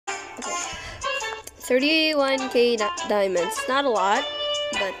31k diamonds. Not a lot,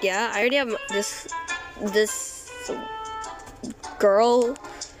 but yeah, I already have this girl.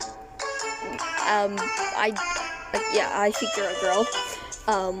 I think you're a girl.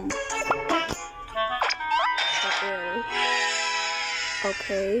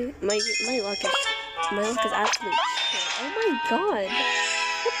 Okay, my luck is absolute shit. Oh my god,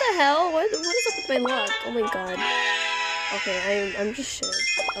 what the hell? What is up with my luck? Oh my god. Okay, I'm just shit.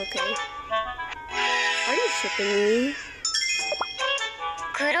 Okay, are you shipping me?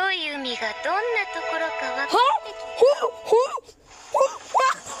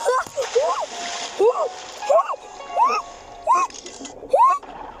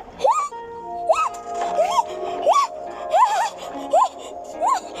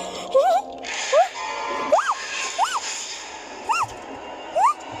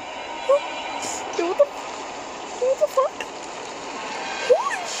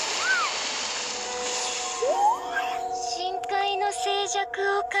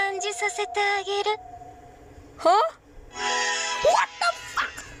 Huh? What the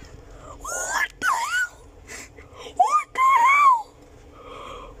fuck? What the hell? What the hell?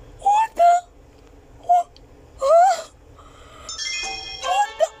 What the? What? Huh?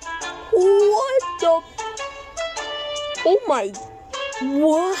 What the? Oh my!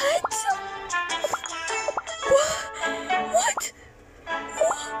 What? What?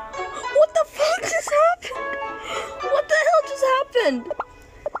 What the fuck just happened? What the hell just happened?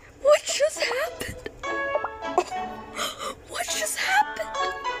 What just happened? What just happened?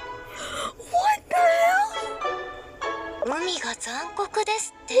 What the hell? What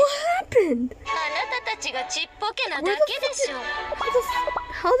happened?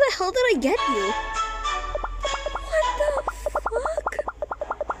 How the hell did I get you? What the fuck?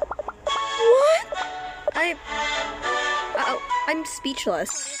 What? I'm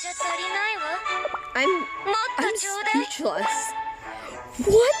speechless. I'm speechless.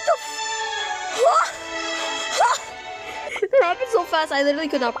 What the It happened so fast, I literally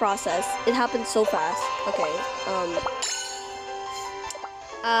could not process. It happened so fast. Okay, oh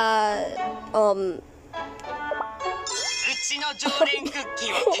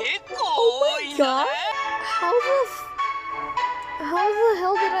my god! How the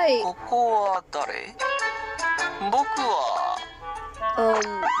hell did I...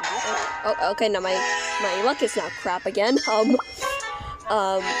 okay, now my luck is now crap again.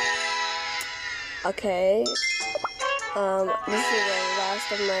 Okay. This is the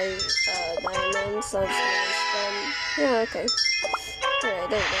last of my diamonds, so I'm just gonna spend... Yeah, okay. Alright,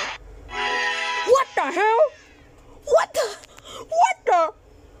 there we go. What the hell? What the hell?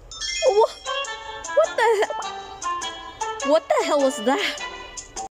 What the hell was that?